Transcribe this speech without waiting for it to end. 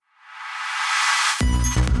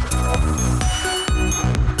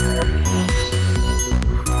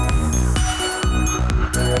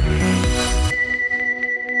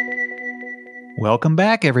Welcome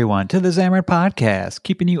back, everyone, to the Xamarin Podcast,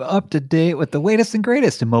 keeping you up to date with the latest and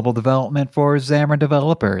greatest in mobile development for Xamarin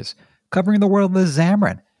developers, covering the world of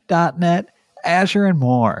Xamarin, .NET, Azure, and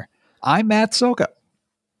more. I'm Matt Soka.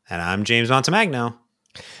 And I'm James Montemagno.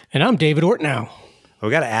 And I'm David Ortnow. We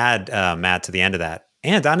got to add Matt to the end of that.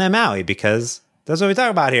 And .NET MAUI, because that's what we talk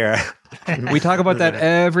about here. We talk about that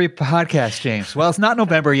every podcast, James. Well, it's not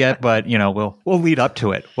November yet, but we'll lead up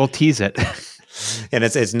to it. We'll tease it. And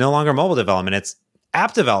it's no longer mobile development; it's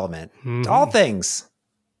app development. All things.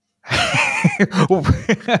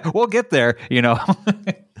 We'll get there.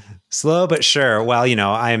 Slow but sure. Well,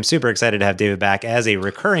 I am super excited to have David back as a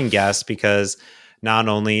recurring guest because not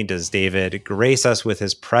only does David grace us with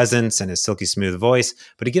his presence and his silky smooth voice,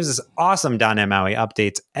 but he gives us awesome .NET MAUI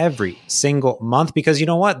updates every single month. Because you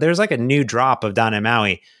know what? There's like a new drop of .NET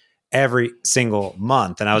MAUI every single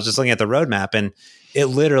month. And I was just looking at the roadmap, and it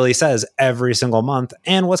literally says every single month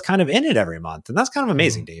and what's kind of in it every month. And that's kind of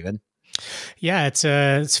amazing, David. Yeah,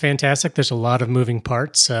 it's fantastic. There's a lot of moving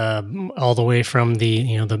parts, all the way from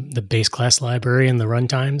the base class library and the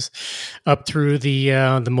runtimes, up through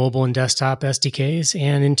the mobile and desktop SDKs,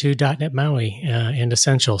 and into .NET MAUI and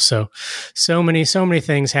Essential. So many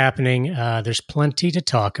things happening. There's plenty to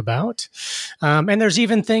talk about, and there's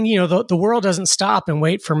even the world doesn't stop and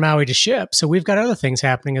wait for MAUI to ship. So we've got other things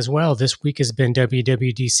happening as well. This week has been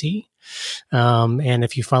WWDC. And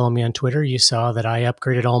if you follow me on Twitter, you saw that I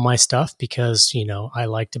upgraded all my stuff because, I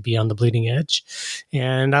like to be on the bleeding edge,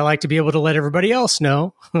 and I like to be able to let everybody else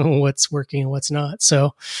know what's working and what's not.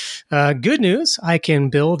 So, good news, I can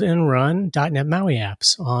build and run .NET MAUI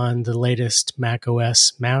apps on the latest Mac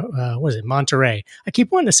OS, Monterey. I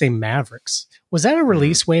keep wanting to say Mavericks. Was that a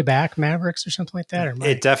release way back, Mavericks or something like that?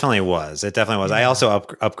 It definitely was. Yeah. I also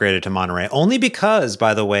upgraded to Monterey only because,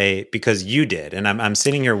 by the way, because you did, and I'm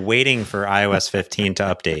sitting here waiting for iOS 15 to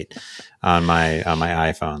update on my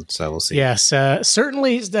iPhone. So we'll see. Yes,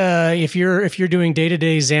 certainly. If you're doing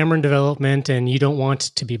day-to-day Xamarin development and you don't want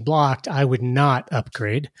to be blocked, I would not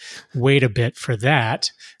upgrade. Wait a bit for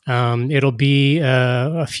that. It'll be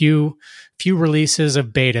a few releases of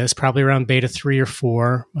betas, probably around beta 3 or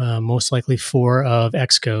 4, most likely 4 of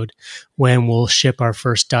Xcode, when we'll ship our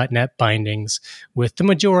first .NET bindings with the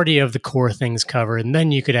majority of the core things covered. And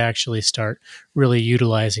then you could actually start really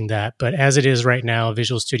utilizing that. But as it is right now,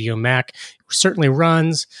 Visual Studio Mac certainly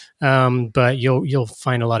runs, but you'll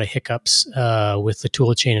find a lot of hiccups with the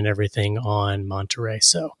toolchain and everything on Monterey.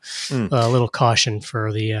 So a little caution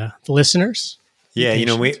for the listeners. Yeah,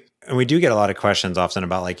 we do get a lot of questions often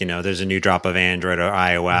about there's a new drop of Android or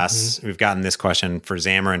iOS. We've gotten this question for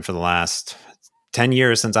Xamarin for the last 10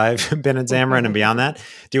 years since I've been at Xamarin and beyond that.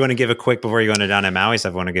 Do you want to give a quick, before you go into .NET MAUI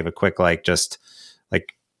stuff, I want to give a quick, what's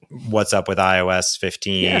up with iOS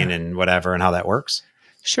 15 and whatever and how that works?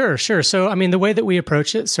 Sure. So, the way that we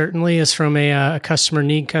approach it certainly is from a customer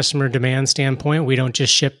need, customer demand standpoint. We don't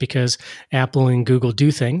just ship because Apple and Google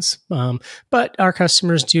do things, but our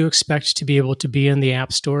customers do expect to be able to be in the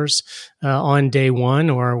app stores on day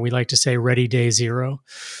one, or we like to say ready day zero.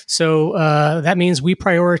 So that means we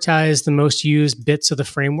prioritize the most used bits of the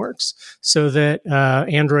frameworks so that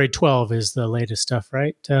Android 12 is the latest stuff,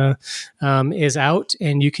 right? Is out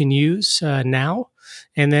and you can use now.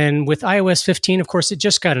 And then with iOS 15, of course, it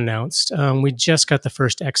just got announced. We just got the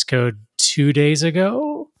first Xcode 2 days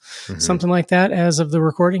ago, something like that, as of the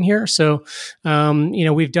recording here. So,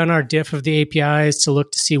 we've done our diff of the APIs to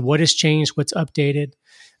look to see what has changed, what's updated.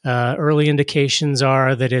 Early indications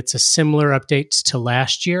are that it's a similar update to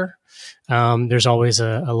last year. There's always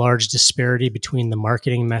a large disparity between the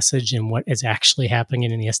marketing message and what is actually happening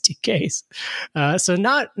in the SDKs. So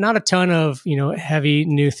not a ton of heavy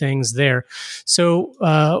new things there.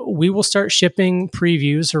 So we will start shipping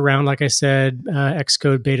previews around, like I said,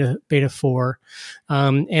 Xcode beta 4.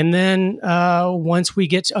 And then once we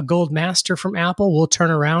get a gold master from Apple, we'll turn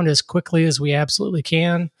around as quickly as we absolutely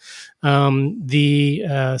can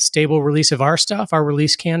the stable release of our stuff, our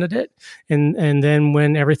release candidate. And then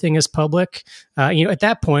when everything is public, at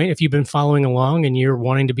that point, if you've been following along and you're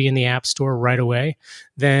wanting to be in the App Store right away,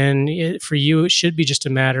 then for you, it should be just a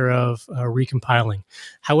matter of recompiling.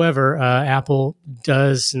 However, Apple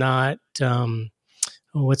does not...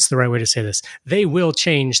 what's the right way to say this? They will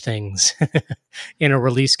change things in a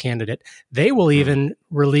release candidate. They will even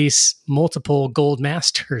release multiple gold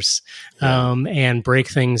masters and break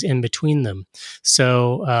things in between them.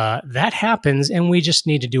 So that happens, and we just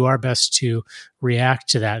need to do our best to react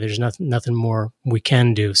to that. There's nothing more we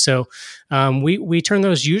can do. So we turn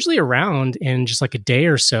those usually around in just like a day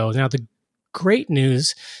or so. Now, the great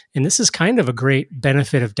news, and this is kind of a great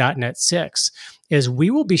benefit of .NET 6, is we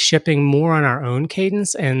will be shipping more on our own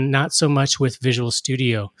cadence and not so much with Visual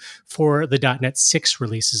Studio for the .NET 6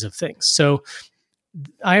 releases of things. So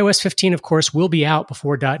iOS 15, of course, will be out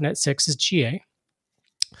before .NET 6 is GA.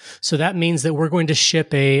 So that means that we're going to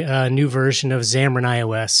ship a new version of Xamarin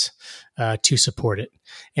iOS to support it.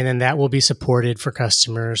 And then that will be supported for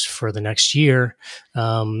customers for the next year.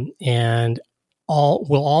 And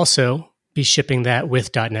we'll also be shipping that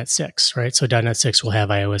with .NET 6, right? So .NET 6 will have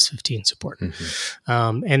iOS 15 support.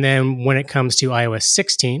 And then when it comes to iOS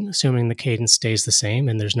 16, assuming the cadence stays the same,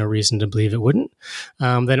 and there's no reason to believe it wouldn't,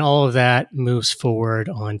 then all of that moves forward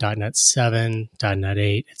on .NET 7, .NET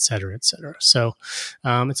 8, et cetera, et cetera. So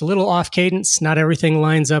it's a little off cadence. Not everything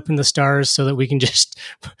lines up in the stars so that we can just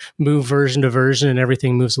move version to version and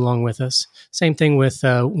everything moves along with us. Same thing with,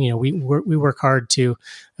 we work hard to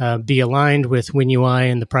be aligned with WinUI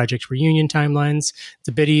and the Project Reunion timelines. It's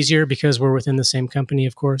a bit easier because we're within the same company,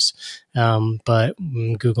 of course, but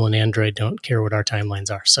Google and Android don't care what our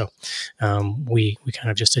timelines are. So we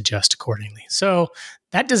kind of just adjust accordingly. So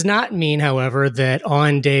that does not mean, however, that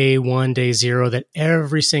on day 1, day 0, that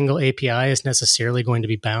every single API is necessarily going to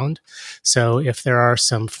be bound. So if there are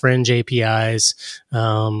some fringe APIs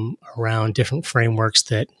around different frameworks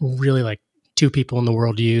that really like 2 people in the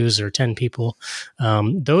world use or 10 people,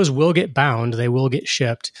 those will get bound. They will get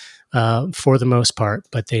shipped for the most part,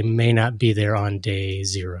 but they may not be there on day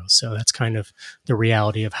 0. So that's kind of the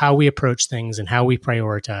reality of how we approach things and how we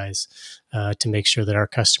prioritize to make sure that our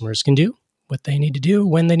customers can do what they need to do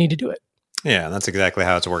when they need to do it. Yeah, that's exactly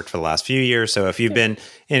how it's worked for the last few years. So if you've been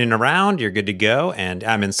in and around, you're good to go. And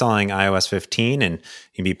I'm installing iOS 15 and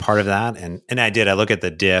you can be part of that. And I look at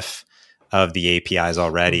the diff of the APIs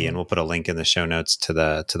already, and we'll put a link in the show notes to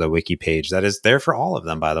the wiki page that is there for all of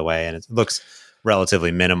them, by the way. And it looks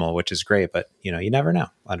relatively minimal, which is great, but you never know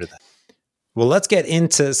under that. Well, let's get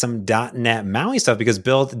into some .NET MAUI stuff because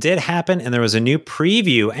build did happen and there was a new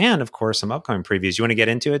preview and of course some upcoming previews. You want to get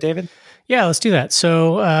into it, David? Yeah, let's do that.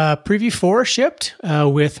 So Preview 4 shipped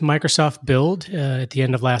with Microsoft Build at the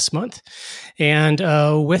end of last month. And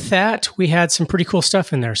with that, we had some pretty cool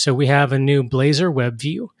stuff in there. So we have a new Blazor web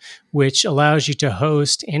view, which allows you to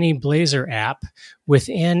host any Blazor app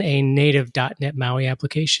within a native .NET MAUI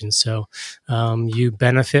application. So you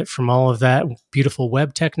benefit from all of that beautiful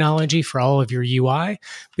web technology for all of your UI,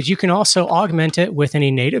 but you can also augment it with any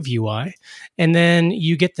native UI. And then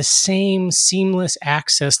you get the same seamless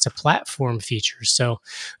access to platform features. So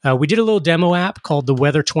we did a little demo app called the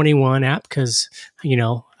Weather 21 app because,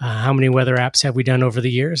 how many weather apps have we done over the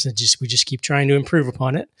years? We just keep trying to improve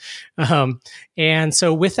upon it. And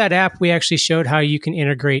so with that app, we actually showed how you can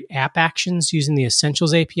integrate app actions using the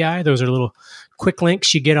Essentials API. Those are little quick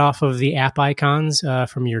links you get off of the app icons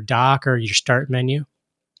from your dock or your start menu.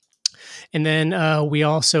 And then we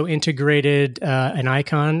also integrated an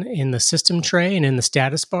icon in the system tray and in the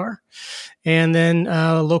status bar. And then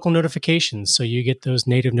local notifications. So you get those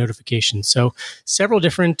native notifications. So several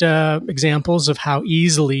different examples of how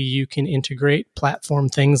easily you can integrate platform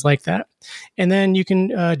things like that. And then you can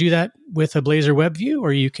do that with a Blazor web view,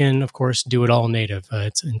 or you can, of course, do it all native.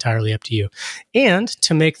 It's entirely up to you. And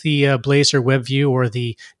to make the Blazor web view or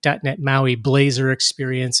the .NET MAUI Blazor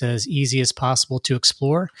experience as easy as possible to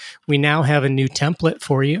explore, we now have a new template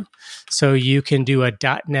for you. So you can do a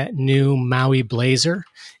 .NET new MAUI Blazor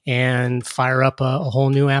and fire up a whole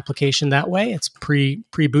new application that way. It's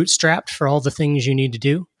pre-bootstrapped for all the things you need to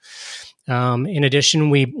do. In addition,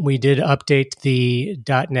 we did update the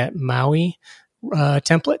 .NET MAUI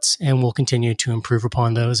templates, and we'll continue to improve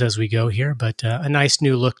upon those as we go here. But a nice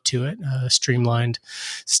new look to it, streamlined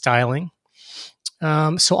styling.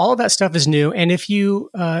 So all of that stuff is new. And if you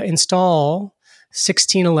install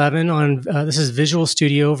 16.11 on this is Visual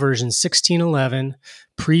Studio version 16.11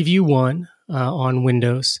 Preview 1 on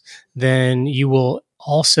Windows, then you will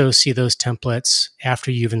also see those templates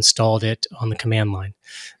after you've installed it on the command line.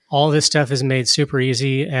 All this stuff is made super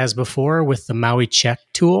easy as before with the MAUI check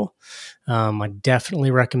tool. I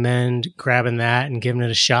definitely recommend grabbing that and giving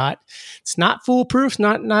it a shot. It's not foolproof,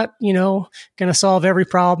 not going to solve every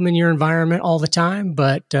problem in your environment all the time,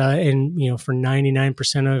 but for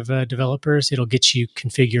 99% of developers, it'll get you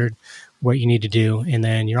configured what you need to do, and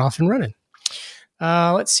then you're off and running.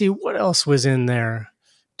 Let's see what else was in there.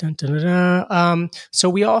 Dun, dun, dun, dun. So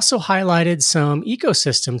we also highlighted some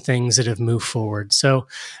ecosystem things that have moved forward. So,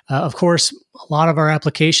 of course, a lot of our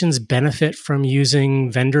applications benefit from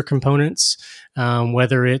using vendor components,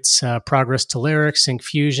 whether it's Progress Telerik,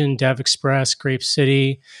 Syncfusion, DevExpress, Grape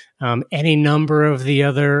City, any number of the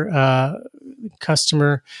other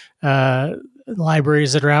customer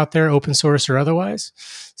libraries that are out there, open source or otherwise.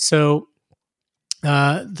 So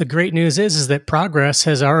the great news is that Progress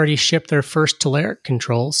has already shipped their first Telerik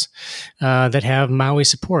controls that have MAUI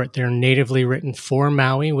support. They're natively written for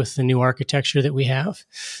MAUI with the new architecture that we have.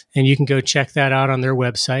 And you can go check that out on their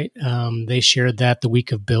website. They shared that the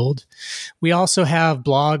week of build. We also have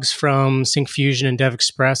blogs from Syncfusion and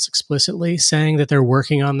DevExpress explicitly saying that they're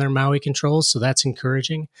working on their MAUI controls. So that's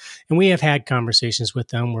encouraging. And we have had conversations with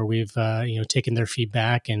them where we've taken their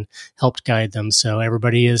feedback and helped guide them. So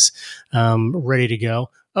everybody is ready to go.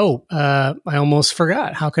 Oh, I almost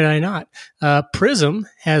forgot. How could I not? Prism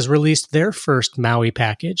has released their first MAUI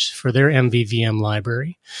package for their MVVM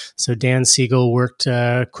library. So Dan Siegel worked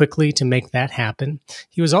quickly to make that happen.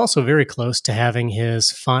 He was also very close to having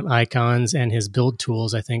his font icons and his build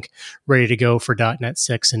tools, I think, ready to go for .NET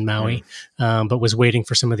 6 and MAUI, but was waiting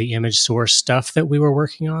for some of the image source stuff that we were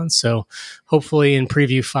working on. So hopefully in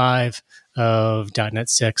Preview 5 of .NET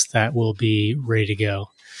 6, that will be ready to go.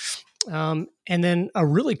 And then a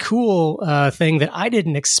really cool thing that I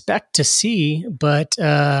didn't expect to see, but we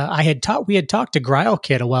had talked to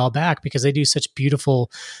GrileKit a while back because they do such beautiful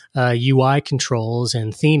UI controls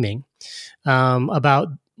and theming about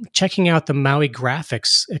checking out the MAUI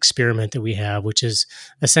graphics experiment that we have, which is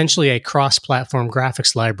essentially a cross-platform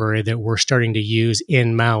graphics library that we're starting to use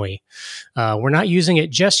in MAUI. We're not using it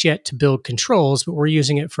just yet to build controls, but we're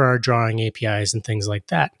using it for our drawing APIs and things like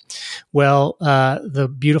that. Well, the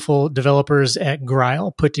beautiful developers at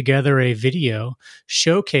Grile put together a video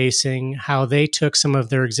showcasing how they took some of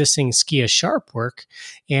their existing Skia Sharp work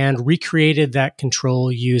and recreated that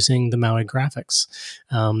control using the MAUI graphics.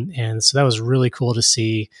 And so that was really cool to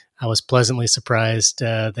see. I was pleasantly surprised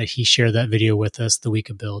that he shared that video with us the week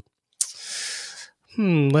of build.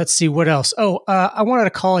 Let's see what else. I wanted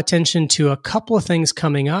to call attention to a couple of things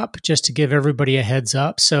coming up just to give everybody a heads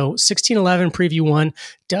up. So 16.11 Preview 1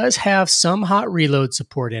 does have some hot reload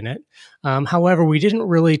support in it. However, we didn't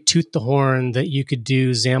really toot the horn that you could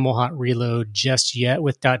do XAML hot reload just yet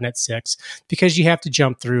with .NET 6 because you have to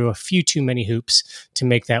jump through a few too many hoops to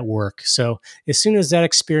make that work. So as soon as that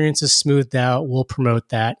experience is smoothed out, we'll promote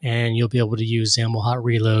that and you'll be able to use XAML hot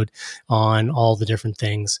reload on all the different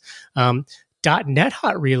things. .NET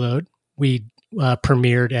Hot Reload, we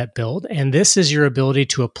premiered at Build, and this is your ability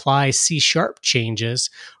to apply C#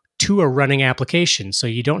 changes to a running application. So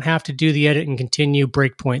you don't have to do the edit and continue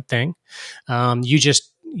breakpoint thing.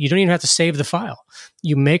 You don't even have to save the file.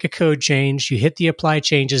 You make a code change, you hit the Apply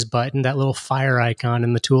Changes button, that little fire icon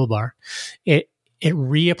in the toolbar. It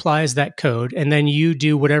reapplies that code, and then you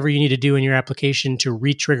do whatever you need to do in your application to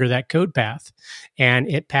re-trigger that code path, and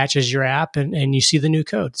it patches your app, and you see the new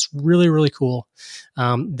code. It's really, really cool.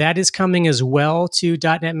 That is coming as well to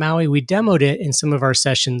 .NET MAUI. We demoed it in some of our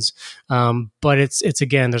sessions, but it's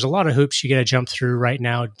again, there's a lot of hoops you got to jump through right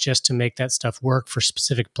now just to make that stuff work for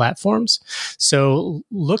specific platforms. So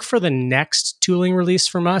look for the next tooling release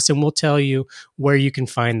from us, and we'll tell you where you can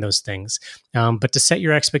find those things. But to set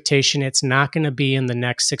your expectation, it's not going to be in the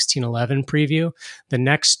next 16.11 preview. The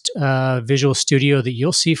next Visual Studio that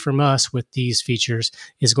you'll see from us with these features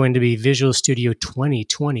is going to be Visual Studio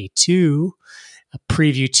 2022.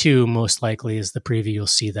 Preview 2 most likely is the preview you'll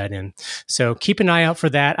see that in. So keep an eye out for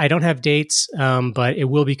that. I don't have dates, but it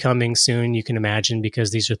will be coming soon, you can imagine,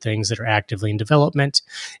 because these are things that are actively in development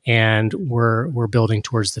and we're building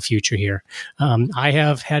towards the future here. I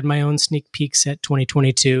have had my own sneak peeks at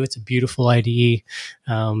 2022. It's a beautiful IDE.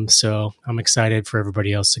 So I'm excited for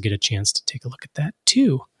everybody else to get a chance to take a look at that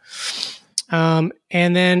too.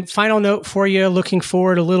 And then final note for you, looking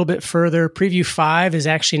forward a little bit further, Preview 5 is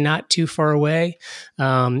actually not too far away.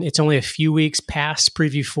 It's only a few weeks past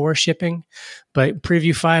Preview 4 shipping, but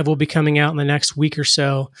Preview 5 will be coming out in the next week or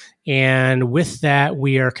so. And with that,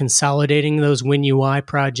 we are consolidating those WinUI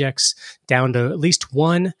projects down to at least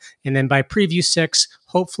one. And then by Preview 6,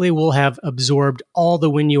 hopefully we'll have absorbed all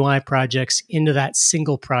the WinUI projects into that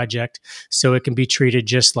single project so it can be treated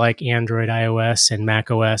just like Android, iOS, and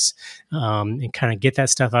macOS, and kind of get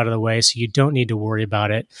that stuff out of the way so you don't need to worry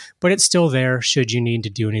about it. But it's still there should you need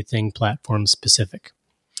to do anything platform specific.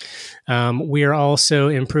 We are also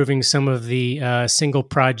improving some of the single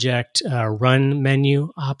project run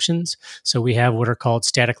menu options. So we have what are called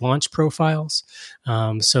static launch profiles.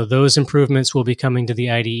 So those improvements will be coming to the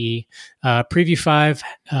IDE. Preview 5,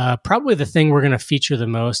 probably the thing we're going to feature the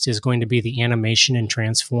most is going to be the animation and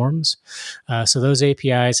transforms. So those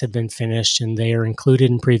APIs have been finished and they are included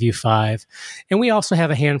in Preview 5. And we also have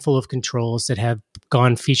a handful of controls that have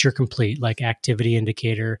gone feature complete, like activity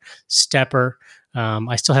indicator, stepper,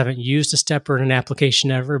 I still haven't used a stepper in an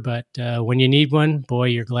application ever, but when you need one, boy,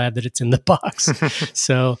 you're glad that it's in the box.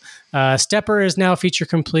 So stepper is now feature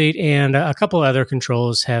complete, and a couple other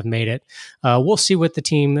controls have made it. We'll see what the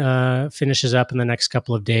team finishes up in the next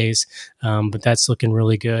couple of days, but that's looking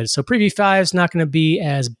really good. So Preview 5 is not going to be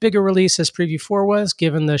as big a release as Preview 4 was,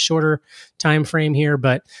 given the shorter time frame here,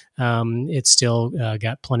 but it's still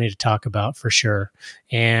got plenty to talk about for sure.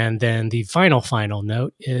 And then the final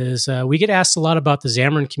note is we get asked a lot about the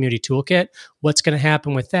Xamarin Community Toolkit. What's going to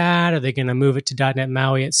happen with that? Are they going to move it to .NET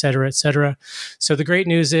MAUI, et cetera, et cetera? So the great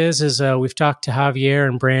news is we've talked to Javier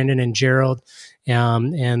and Brandon and Gerald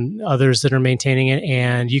and others that are maintaining it,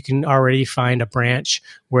 and you can already find a branch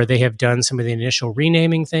where they have done some of the initial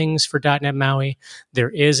renaming things for .NET MAUI. There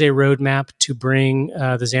is a roadmap to bring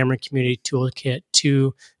the Xamarin Community Toolkit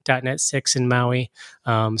to .NET 6 and MAUI.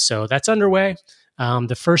 So that's underway.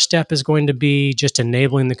 The first step is going to be just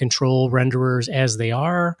enabling the control renderers as they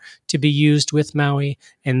are to be used with MAUI,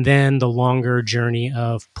 and then the longer journey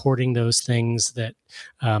of porting those things that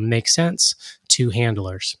make sense to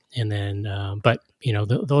handlers. And then, but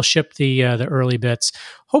they'll ship the early bits.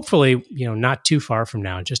 Hopefully, not too far from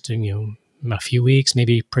now. Just a few weeks,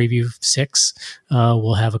 maybe Preview 6,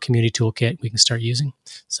 we'll have a community toolkit we can start using.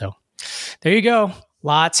 So there you go.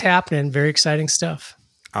 Lots happening. Very exciting stuff.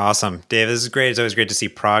 Awesome, Dave. This is great. It's always great to see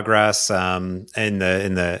progress in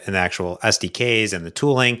the actual SDKs and the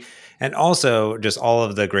tooling, and also just all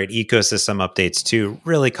of the great ecosystem updates too.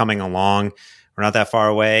 Really coming along. We're not that far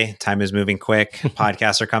away. Time is moving quick.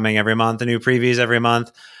 Podcasts are coming every month. The new previews every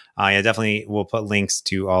month. Yeah, definitely. We'll put links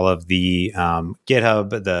to all of the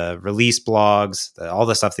GitHub, the release blogs, all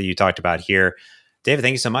the stuff that you talked about here. David,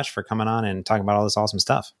 thank you so much for coming on and talking about all this awesome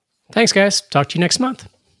stuff. Thanks, guys. Talk to you next month.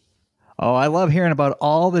 Oh, I love hearing about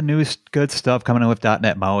all the new good stuff coming in with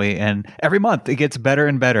 .NET MAUI, and every month it gets better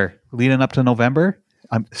and better. Leading up to November,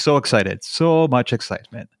 I'm so excited. So much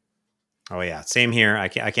excitement. Oh, yeah. Same here. I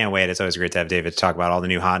can't wait. It's always great to have David talk about all the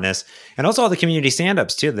new hotness and also all the community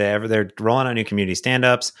stand-ups, too. They're rolling out new community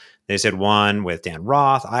stand-ups. They said one with Dan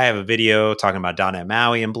Roth. I have a video talking about .NET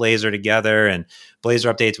MAUI and Blazor together and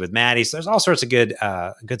Blazor updates with Maddie. So there's all sorts of good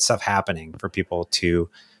stuff happening for people to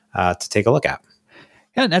take a look at.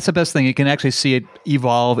 Yeah, and that's the best thing. You can actually see it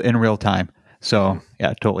evolve in real time. So,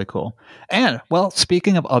 yeah, totally cool. And, well,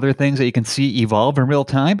 speaking of other things that you can see evolve in real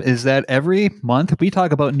time is that every month we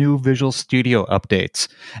talk about new Visual Studio updates.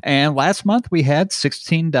 And last month we had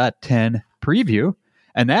 16.10 preview,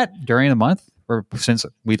 and that during the month, or since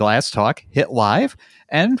we last talked, hit live.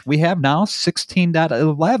 And we have now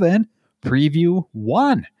 16.11 preview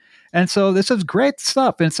 1. And so this is great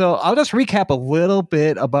stuff. And so I'll just recap a little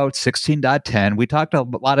bit about 16.10. We talked a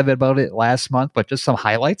lot about it last month, but just some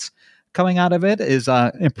highlights coming out of it is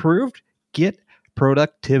improved Git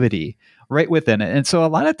productivity right within it. And so a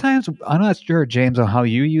lot of times, I'm not sure, James, on how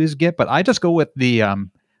you use Git, but I just go with the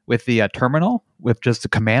terminal with just the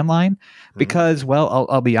command line because, well,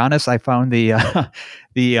 I'll be honest, I found the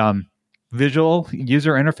visual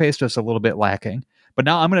user interface just a little bit lacking. But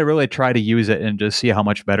now I'm going to really try to use it and just see how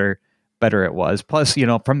much better it was. Plus,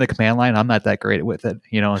 from the command line, I'm not that great with it.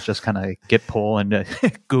 It's just kind of git pull and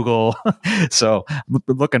Google. So I'm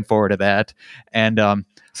looking forward to that. And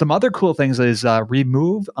some other cool things is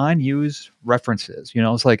remove unused references.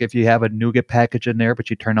 It's like if you have a NuGet package in there, but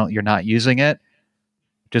you turn out you're not using it,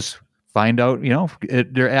 just find out,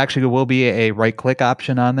 there actually will be a right-click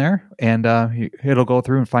option on there, and it'll go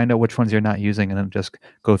through and find out which ones you're not using, and then just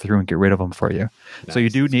go through and get rid of them for you. Nice. So you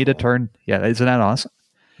do need to turn, isn't that awesome?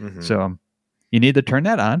 Mm-hmm. So you need to turn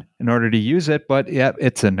that on in order to use it, but yeah,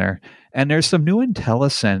 it's in there. And there's some new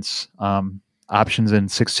IntelliSense options in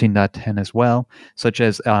 16.10 as well, such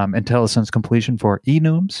as IntelliSense completion for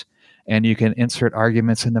enums, and you can insert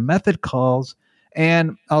arguments into method calls.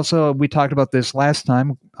 And also, we talked about this last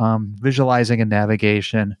time, visualizing and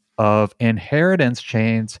navigation of inheritance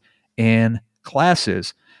chains in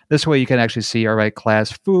classes. This way you can actually see, all right,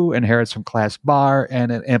 class foo inherits from class bar,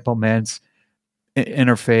 and it implements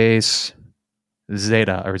interface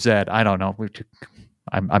zeta or z. I don't know.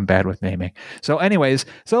 I'm bad with naming. So anyways,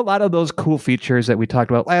 a lot of those cool features that we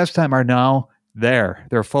talked about last time are now there.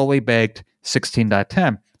 They're fully baked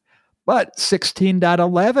 16.10. But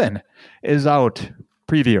 16.11 is out,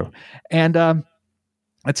 preview. And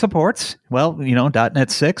it supports,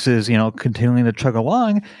 .NET 6 is, continuing to chug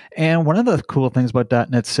along. And one of the cool things about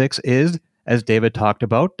 .NET 6 is, as David talked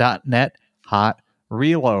about, .NET Hot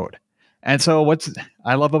Reload. And so what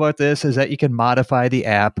I love about this is that you can modify the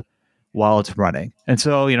app while it's running. And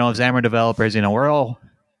so, Xamarin developers, we're all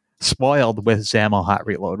spoiled with XAML Hot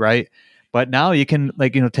Reload, right? But now you can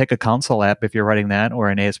take a console app if you're writing that or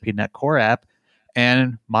an ASP.NET Core app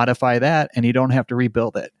and modify that, and you don't have to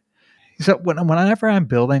rebuild it. So whenever I'm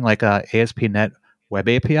building like a ASP.NET Web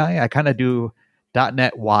API, I kind of do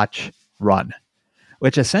 .NET Watch Run,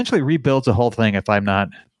 which essentially rebuilds the whole thing.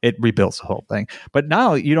 It rebuilds the whole thing. But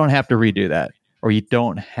now you don't have to redo that, or you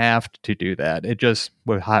don't have to do that. It just,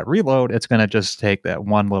 with hot reload, it's going to just take that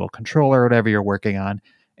one little controller or whatever you're working on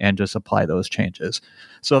and just apply those changes.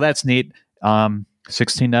 So that's neat.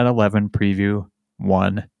 16.11 preview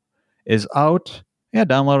 1 is out. Yeah,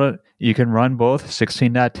 download it. You can run both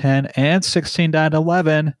 16.10 and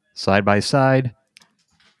 16.11 side by side.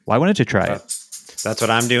 Why wouldn't you try it? That's what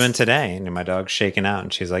I'm doing today. And my dog's shaking out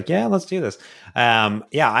and she's like, yeah, let's do this.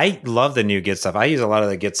 I love the new Git stuff. I use a lot of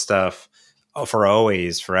the Git stuff for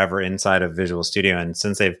always, forever inside of Visual Studio. And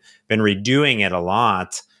since they've been redoing it a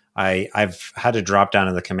lot, I've had to drop down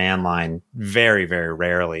to the command line very, very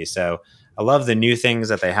rarely. So I love the new things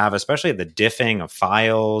that they have, especially the diffing of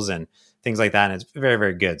files and things like that. And it's very,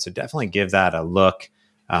 very good. So definitely give that a look.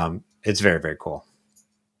 It's very, very cool.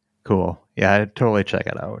 Cool. Yeah, I'd totally check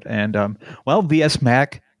it out. And, VS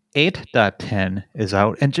Mac 8.10 is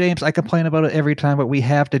out. And James, I complain about it every time, but we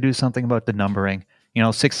have to do something about the numbering.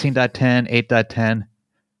 16.10, 8.10.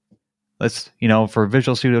 Let's, for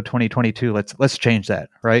Visual Studio 2022, let's change that,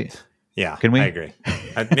 right? Yeah, can we? I agree.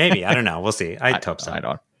 Maybe. I don't know. We'll see. I hope so. I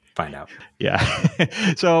don't. Find out. Yeah.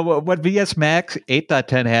 So what VS Max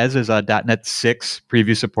 8.10 has is a .NET 6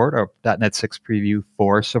 preview support, or .NET 6 Preview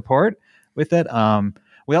 4 support with it.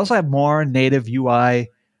 We also have more native UI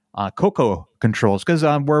Cocoa controls because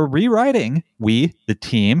the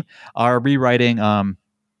team, are rewriting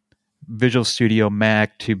Visual Studio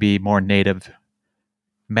Mac to be more native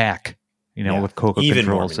Mac, with Cocoa even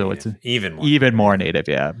controls. So it's even more native.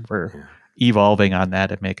 Yeah. We're evolving on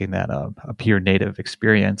that and making that a pure native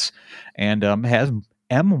experience, and has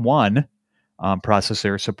M1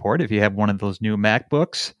 processor support. If you have one of those new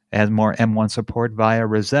MacBooks, it has more M1 support via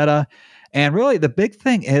Rosetta. And really, the big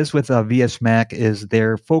thing is with VS Mac is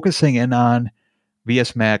they're focusing in on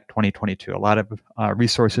VS Mac 2022. A lot of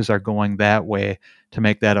resources are going that way to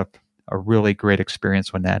make that a really great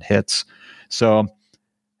experience when that hits. So,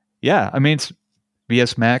 yeah, I mean, it's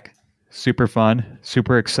VS Mac, super fun,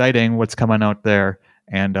 super exciting what's coming out there.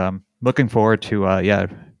 And looking forward to,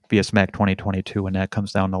 VS Mac 2022 when that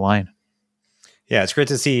comes down the line. Yeah, it's great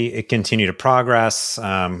to see it continue to progress.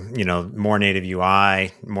 More native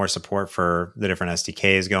UI, more support for the different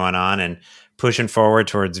SDKs going on, and pushing forward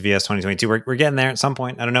towards VS 2022. We're getting there at some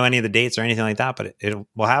point. I don't know any of the dates or anything like that, but it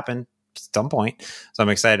will happen at some point. So I'm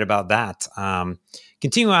excited about that.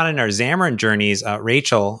 Continuing on in our Xamarin journeys,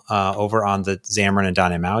 Rachel over on the Xamarin and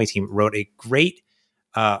 .NET MAUI team wrote a great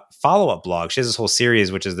follow-up blog. She has this whole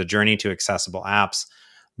series, which is the Journey to Accessible Apps.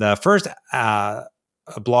 The first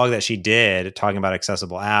a blog that she did talking about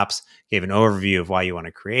accessible apps gave an overview of why you want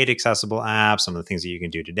to create accessible apps, some of the things that you can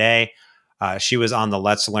do today. She was on the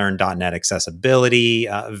Let's Learn .NET Accessibility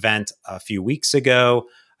event a few weeks ago.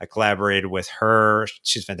 I collaborated with her.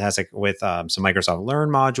 She's fantastic with some Microsoft Learn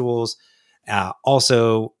modules.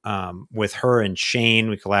 Also, with her and Shane,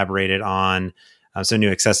 we collaborated on some new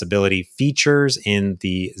accessibility features in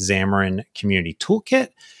the Xamarin Community Toolkit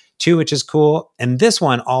too, which is cool. And this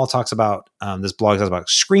one all talks about, this blog talks about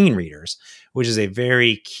screen readers, which is a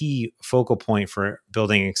very key focal point for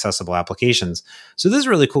building accessible applications. So this is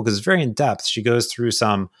really cool because it's very in depth. She goes through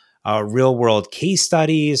some real world case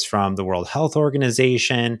studies from the World Health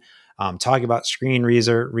Organization, talking about screen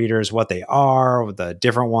readers, what they are, the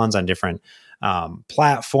different ones on different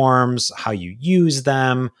platforms, how you use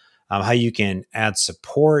them, how you can add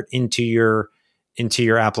support into your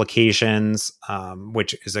applications,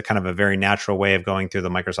 which is a kind of a very natural way of going through the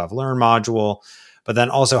Microsoft Learn module, but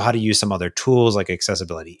then also how to use some other tools like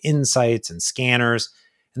accessibility insights and scanners.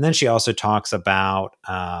 And then she also talks about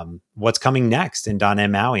what's coming next in .NET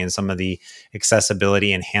MAUI and some of the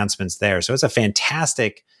accessibility enhancements there. So it's a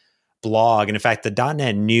fantastic blog. And in fact, the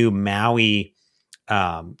 .NET new MAUI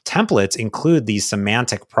templates include these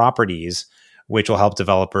semantic properties, which will help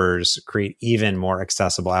developers create even more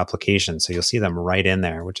accessible applications. So you'll see them right in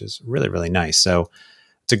there, which is really, really nice. So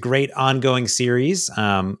it's a great ongoing series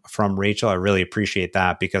from Rachel. I really appreciate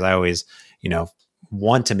that because I always,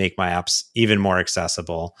 want to make my apps even more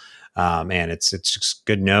accessible. And it's just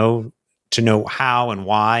good to know how and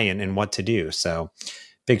why and what to do. So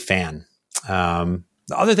big fan. The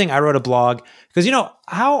other thing, I wrote a blog because,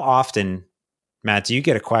 how often, Matt, do you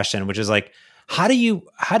get a question, which is like, how do you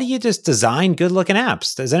just design good looking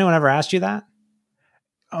apps? Does anyone ever ask you that?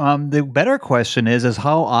 The better question is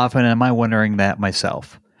how often am I wondering that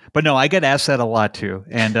myself? But no, I get asked that a lot too.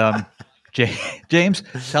 And James,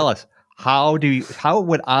 tell us, how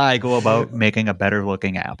would I go about making a better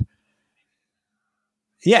looking app?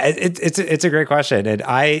 Yeah, it's a great question. And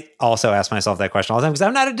I also ask myself that question all the time because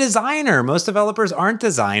I'm not a designer. Most developers aren't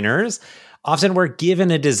designers. Often we're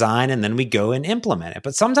given a design and then we go and implement it.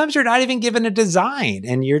 But sometimes you're not even given a design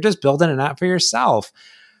and you're just building an app for yourself.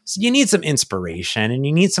 So you need some inspiration and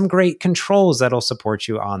you need some great controls that'll support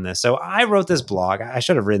you on this. So I wrote this blog. I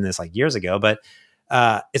should have written this like years ago, but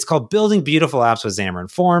it's called Building Beautiful Apps with Xamarin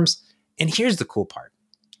Forms. And here's the cool part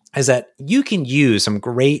is that you can use some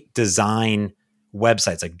great design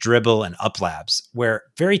websites like Dribble and UpLabs, where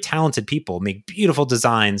very talented people make beautiful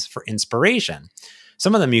designs for inspiration.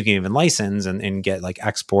 Some of them you can even license and get like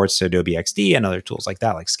exports to Adobe XD and other tools like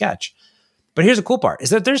that, like Sketch. But here's the cool part is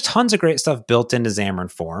that there's tons of great stuff built into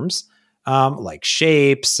Xamarin Forms, like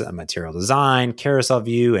shapes, material design, carousel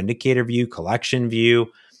view, indicator view, collection view.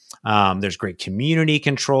 There's great community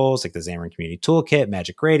controls like the Xamarin Community Toolkit,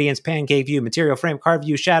 Magic Gradients, Pancake View, Material Frame, Card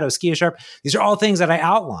View, Shadow, Skia Sharp. These are all things that I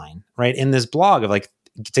outline right in this blog of like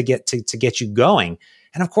to get you going.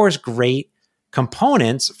 And of course, great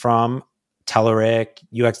components from Telerik,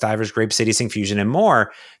 UX Divers, Grape City, Syncfusion, and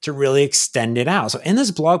more to really extend it out. So in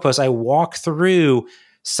this blog post, I walk through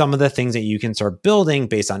some of the things that you can start building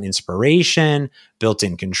based on inspiration,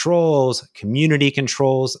 built-in controls, community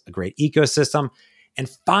controls, a great ecosystem. And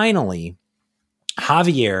finally,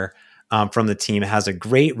 Javier from the team has a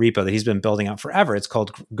great repo that he's been building out forever. It's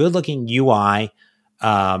called Good Looking UI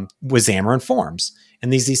with Xamarin Forms.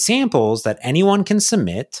 And these samples that anyone can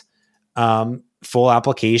submit full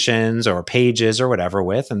applications or pages or whatever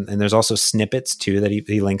with. And there's also snippets too that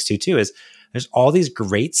he links to too, is there's all these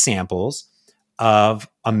great samples of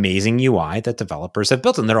amazing UI that developers have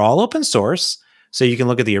built. And they're all open source. So you can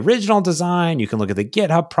look at the original design, you can look at the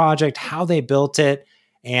GitHub project, how they built it,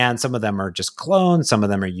 and some of them are just clones, some of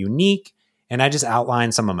them are unique. And I just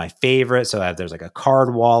outline some of my favorites. So there's like a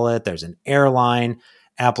card wallet, there's an airline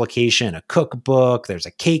application, a cookbook, there's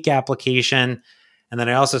a cake application. And then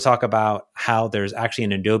I also talk about how there's actually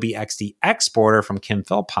an Adobe XD exporter from Kim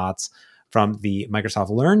Philpotts from the Microsoft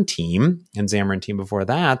Learn team and Xamarin team before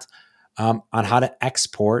that on how to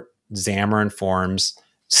export Xamarin Forms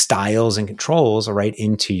styles and controls right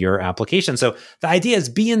into your application. So the idea is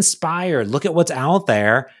be inspired, look at what's out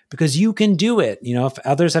there because you can do it. You know, if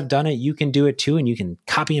others have done it, you can do it too. And you can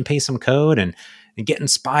copy and paste some code and get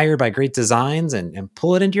inspired by great designs and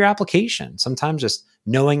pull it into your application. Sometimes just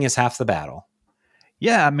knowing is half the battle.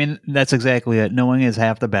 Yeah, I mean, that's exactly it. Knowing is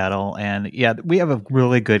half the battle. And yeah, we have a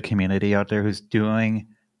really good community out there who's doing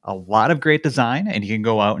a lot of great design, and you can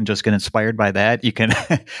go out and just get inspired by that. You can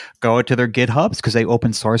go to their GitHubs because they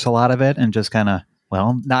open source a lot of it and just kind of,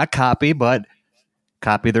 well, not copy, but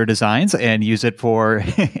copy their designs and use it for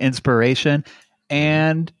inspiration.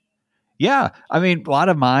 And yeah, I mean, a lot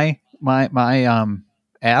of my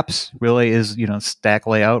apps really is, you know, stack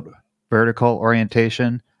layout, vertical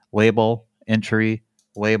orientation, label, entry,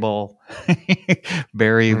 label,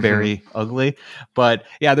 very, very ugly. But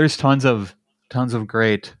yeah, there's tons of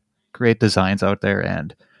great designs out there,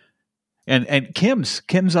 and Kim's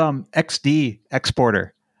XD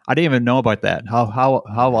exporter. I didn't even know about that. How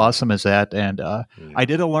awesome is that? And I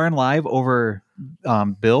did a Learn Live over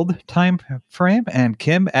build time frame, and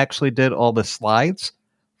Kim actually did all the slides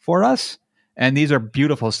for us. And these are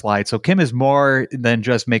beautiful slides. So Kim is more than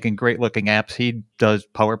just making great looking apps. He does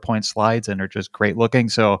PowerPoint slides and are just great looking.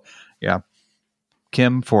 So yeah,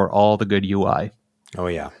 Kim for all the good UI. Oh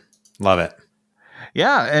yeah, love it.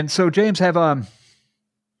 Yeah, and so James, have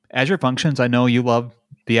Azure Functions. I know you love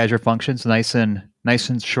the Azure Functions, nice and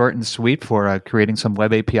short and sweet for creating some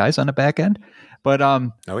web APIs on the back end. But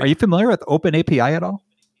Are you familiar with OpenAPI at all?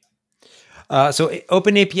 So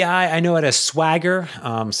OpenAPI, I know it as Swagger.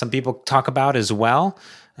 Some people talk about as well.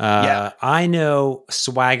 I know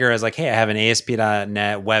Swagger as like, hey, I have an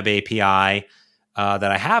ASP.NET web API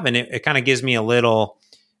that I have, and it kind of gives me a little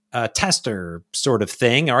tester sort of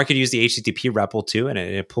thing, or I could use the HTTP REPL too, and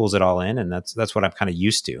it pulls it all in, and that's what I'm kind of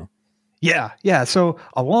used to. Yeah. So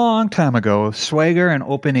a long time ago, Swagger and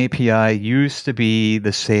OpenAPI used to be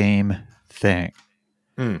the same thing,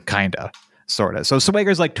 kinda, sorta. So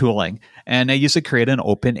Swagger's like tooling, and they used to create an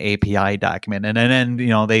OpenAPI document, and then you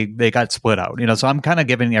know they got split out. You know, so I'm kind of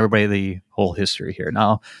giving everybody the whole history here.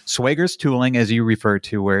 Now, Swagger's tooling, as you refer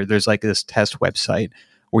to, where there's like this test website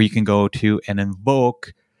where you can go to and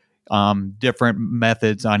invoke different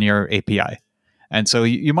methods on your API. And so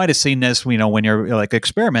you might have seen this, you know, when you're like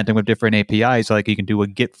experimenting with different APIs, like you can do a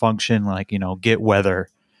get function, like, you know, get weather,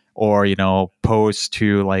 or, you know, post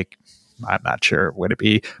to like, I'm not sure, would it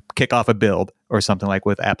be kick off a build or something like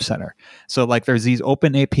with App Center. So like there's these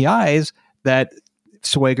open APIs that that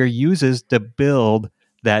Swagger uses to build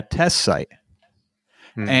that test site.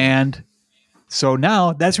 And so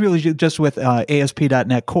now that's really just with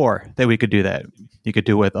ASP.NET Core that we could do that. You could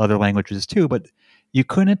do it with other languages too, but you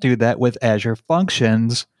couldn't do that with Azure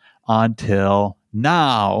Functions until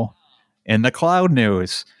now in the cloud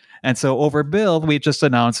news. And so over Build, we just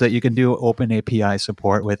announced that you can do Open API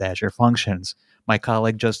support with Azure Functions. My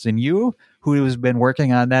colleague Justin Yu, who has been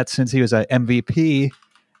working on that since he was an MVP,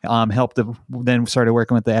 then started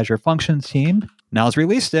working with the Azure Functions team. Now it's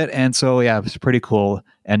released it, and so yeah, it's pretty cool.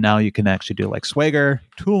 And now you can actually do like Swagger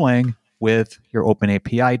tooling with your Open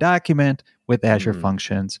API document with Azure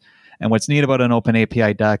Functions. And what's neat about an Open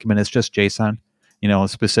API document is just JSON,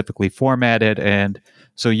 specifically formatted, and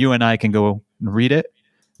so you and I can go and read it.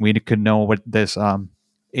 We could know what this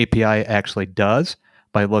API actually does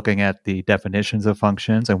by looking at the definitions of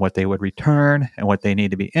functions and what they would return and what they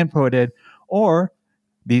need to be inputted, or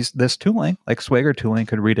this tooling, like Swagger tooling,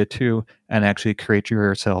 could read it too and actually create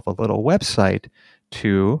yourself a little website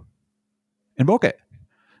to invoke it.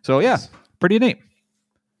 So yeah, pretty neat.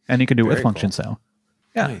 And you can do it with functions now.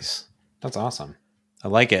 Yeah. Nice. That's awesome. I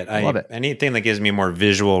like it. I love it. Anything that gives me more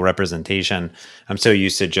visual representation. I'm so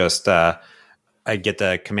used to just, I get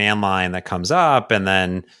the command line that comes up, and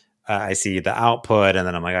then I see the output, and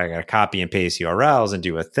then I'm like, I got to copy and paste URLs and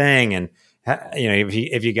do a thing. And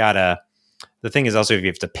if you gotta, the thing is also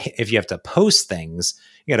if you have to post things,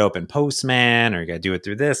 you got to open Postman, or you got to do it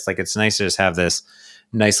through this. Like, it's nice to just have this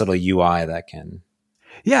nice little UI that can.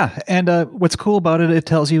 Yeah, and what's cool about it, it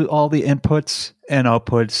tells you all the inputs and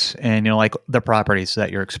outputs, and like the properties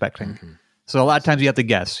that you're expecting. Mm-hmm. So a lot of times you have to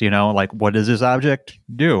guess. Like, what does this object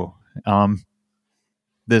do?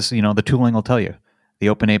 The tooling will tell you. The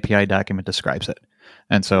Open API document describes it,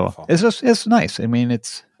 and so it's nice. I mean,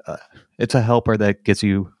 it's a helper that gets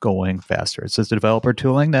you going faster. It's just a developer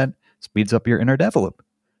tooling that speeds up your inner dev loop.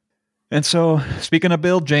 And so, speaking of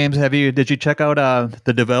Build, James, did you check out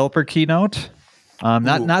the developer keynote?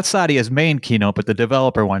 Not Sadia's main keynote, but the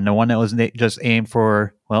developer one, the one that was just aimed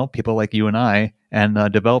for people like you and I,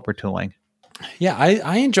 and developer tooling. Yeah,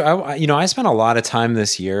 I enjoy. I spent a lot of time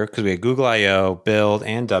this year because we had Google I/O, Build,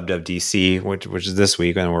 and WWDC, which is this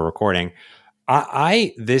week when we're recording.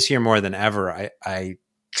 I this year more than ever, I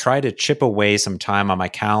try to chip away some time on my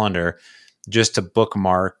calendar just to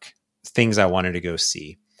bookmark things I wanted to go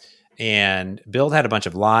see. And Build had a bunch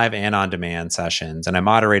of live and on-demand sessions, and I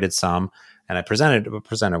moderated some, and I presented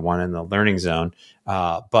one in the learning zone.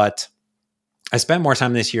 But I spent more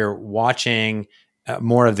time this year watching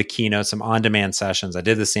more of the keynotes, some on-demand sessions. I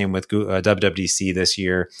did the same with WWDC this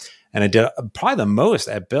year, and I did probably the most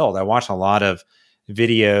at Build. I watched a lot of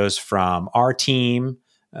videos from our team,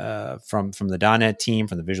 from the .NET team,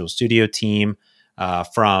 from the Visual Studio team,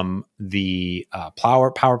 from the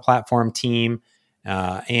Power Platform team,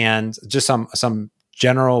 and just some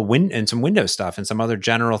general some Windows stuff and some other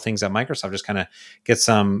general things at Microsoft, just kind of get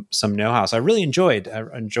some know-how. So I really enjoyed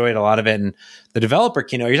a lot of it. And the developer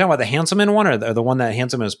keynote, you're talking about the Hanselman one, or the one that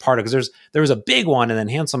Hanselman was part of? Because there was a big one, and then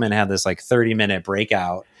Hanselman had this like 30-minute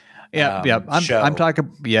breakout. I'm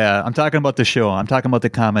talking about the show. I'm talking about the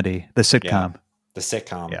comedy, the sitcom. Yeah, the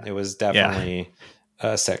sitcom. Yeah. It was definitely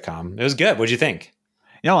a sitcom. It was good. What'd you think?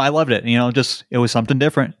 I loved it. It was something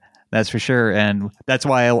different. That's for sure, and that's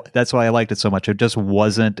why I liked it so much. It just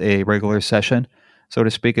wasn't a regular session, so to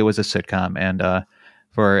speak. It was a sitcom, and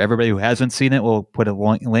for everybody who hasn't seen it, we'll put a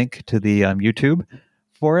link to the YouTube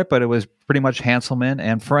for it. But it was pretty much Hanselman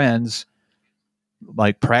and friends,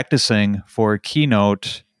 like practicing for a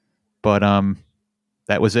keynote, but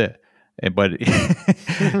that was it. But it's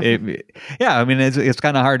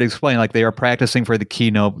kind of hard to explain. Like, they are practicing for the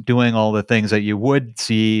keynote, doing all the things that you would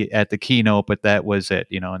see at the keynote, but that was it,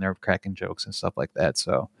 and they're cracking jokes and stuff like that.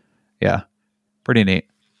 So, yeah, pretty neat.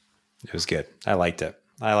 It was good. I liked it.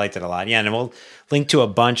 I liked it a lot. Yeah, and we'll link to a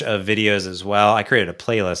bunch of videos as well. I created a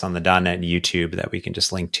playlist on the .NET YouTube that we can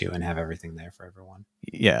just link to and have everything there for everyone.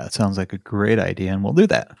 Yeah, it sounds like a great idea, and we'll do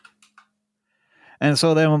that. And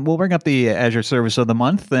so then we'll bring up the Azure Service of the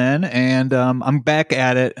Month then, and I'm back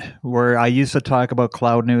at it where I used to talk about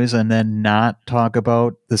Cloud News and then not talk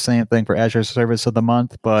about the same thing for Azure Service of the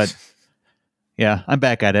Month, but yeah, I'm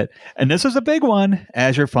back at it. And this is a big one,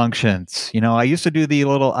 Azure Functions. I used to do the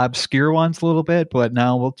little obscure ones a little bit, but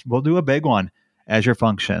now we'll do a big one, Azure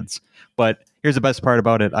Functions. But here's the best part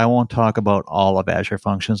about it. I won't talk about all of Azure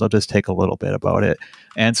Functions. I'll just take a little bit about it.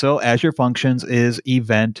 And so Azure Functions is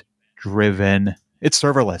event-driven. It's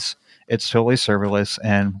serverless. It's totally serverless.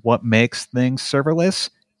 And what makes things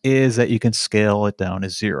serverless is that you can scale it down to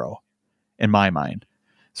 0, in my mind.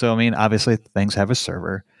 So, obviously things have a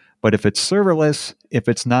server, But if it's serverless, if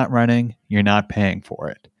it's not running, you're not paying for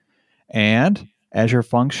it. And Azure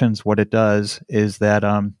Functions, what it does is that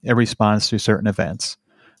it responds to certain events.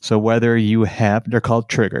 So whether you have, they're called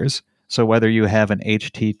triggers. So whether you have an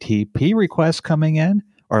HTTP request coming in,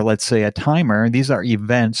 or let's say a timer, these are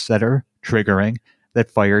events that are triggering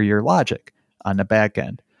that fire your logic on the back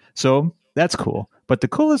end. So that's cool. But the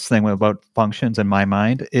coolest thing about functions in my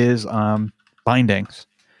mind is bindings.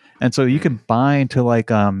 And so you can bind to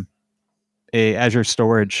like a Azure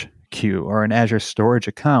storage queue or an Azure storage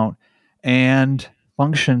account, and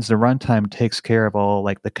functions, the runtime takes care of all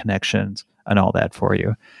like the connections and all that for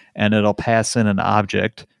you. And it'll pass in an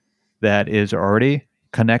object that is already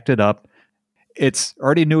connected up. It's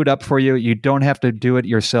already newed up for you. You don't have to do it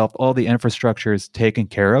yourself. All the infrastructure is taken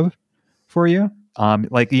care of for you.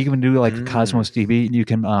 Like you can do like Cosmos DB. You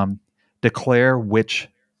can declare which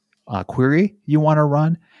query you want to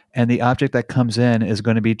run, and the object that comes in is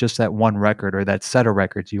going to be just that one record or that set of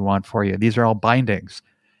records you want for you. These are all bindings.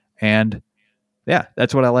 And yeah,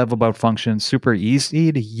 that's what I love about functions. Super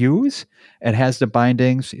easy to use. It has the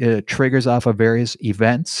bindings. It triggers off of various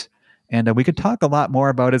events. And we could talk a lot more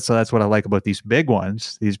about it. So that's what I like about these big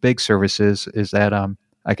ones, these big services, is that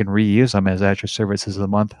I can reuse them as Azure Services of the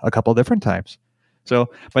Month a couple different times.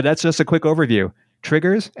 So, but that's just a quick overview.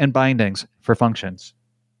 Triggers and bindings for functions.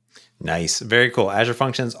 Nice. Very cool. Azure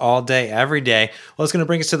Functions all day, every day. Well, it's going to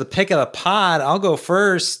bring us to the pick of the pod. I'll go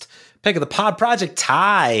first. Pick of the pod, Project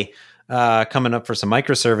Tie. Coming up for some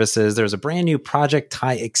microservices. There's a brand new Project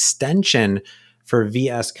Tie extension for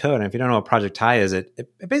VS Code. And if you don't know what Project Tie is, it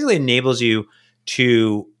basically enables you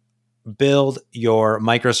to build your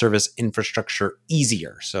microservice infrastructure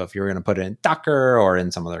easier. So if you're going to put it in Docker or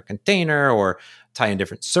in some other container or tie in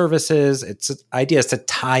different services, its idea is to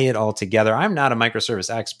tie it all together. I'm not a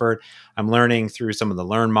microservice expert. I'm learning through some of the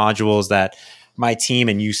Learn modules that my team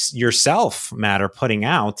and you yourself, Matt, are putting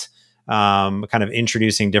out, kind of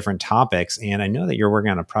introducing different topics. And I know that you're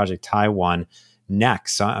working on a Project Tie one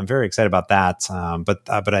next. So I'm very excited about that.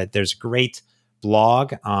 But there's a great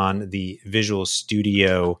blog on the Visual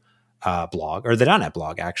Studio blog, or the .NET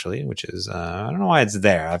blog, actually, which is, I don't know why it's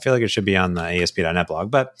there. I feel like it should be on the ASP.NET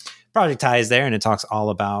blog, but Project Tie is there, and it talks all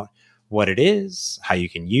about what it is, how you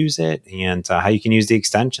can use it, and how you can use the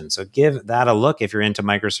extension. So give that a look if you're into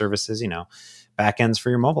microservices, backends for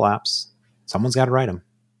your mobile apps. Someone's got to write them.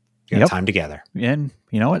 You got time together. And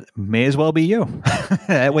you know what? May as well be you.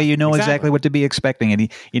 That way you know exactly what to be expecting. And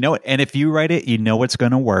you know what? And if you write it, you know it's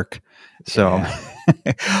going to work. So,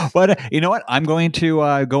 but you know what? I'm going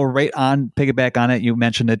to go right on, piggyback on it. You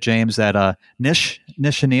mentioned it, James, that Nish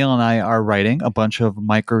Anil and I are writing a bunch of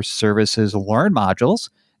microservices Learn modules.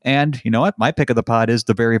 And you know what? My pick of the pod is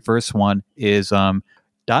the very first one is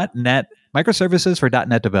 .NET microservices for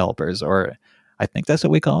 .NET developers, or I think that's what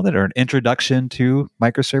we call it, or an introduction to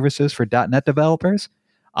microservices for .NET developers.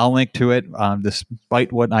 I'll link to it.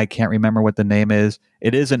 Despite what I can't remember what the name is,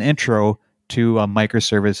 it is an intro to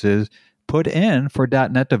microservices put in for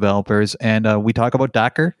 .NET developers. And we talk about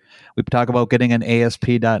Docker. We talk about getting an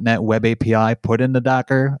ASP.NET Web API put into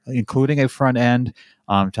Docker, including a front end.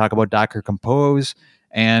 Talk about Docker Compose.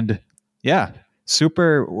 And yeah,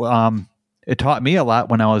 super. It taught me a lot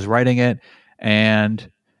when I was writing it. And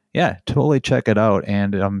yeah, totally check it out.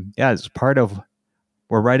 And it's part of,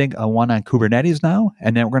 we're writing a one on Kubernetes now,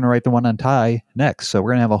 and then we're going to write the one on Tie next. So we're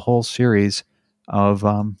going to have a whole series of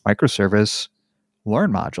microservice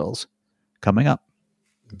Learn modules coming up.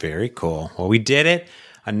 Very cool. Well, we did it.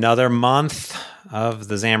 Another month of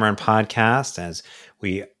the Xamarin podcast as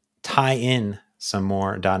we tie in some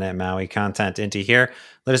more .NET MAUI content into here.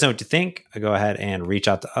 Let us know what you think. Go ahead and reach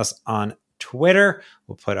out to us on Twitter.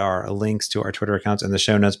 We'll put our links to our Twitter accounts in the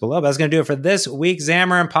show notes below. But that's going to do it for this week's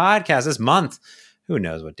Xamarin podcast, this month. Who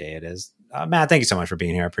knows what day it is? Matt, thank you so much for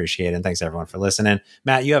being here. I appreciate it. And thanks everyone for listening.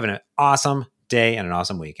 Matt, you have an awesome day and an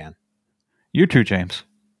awesome weekend. You too, James.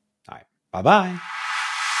 All right. Bye-bye.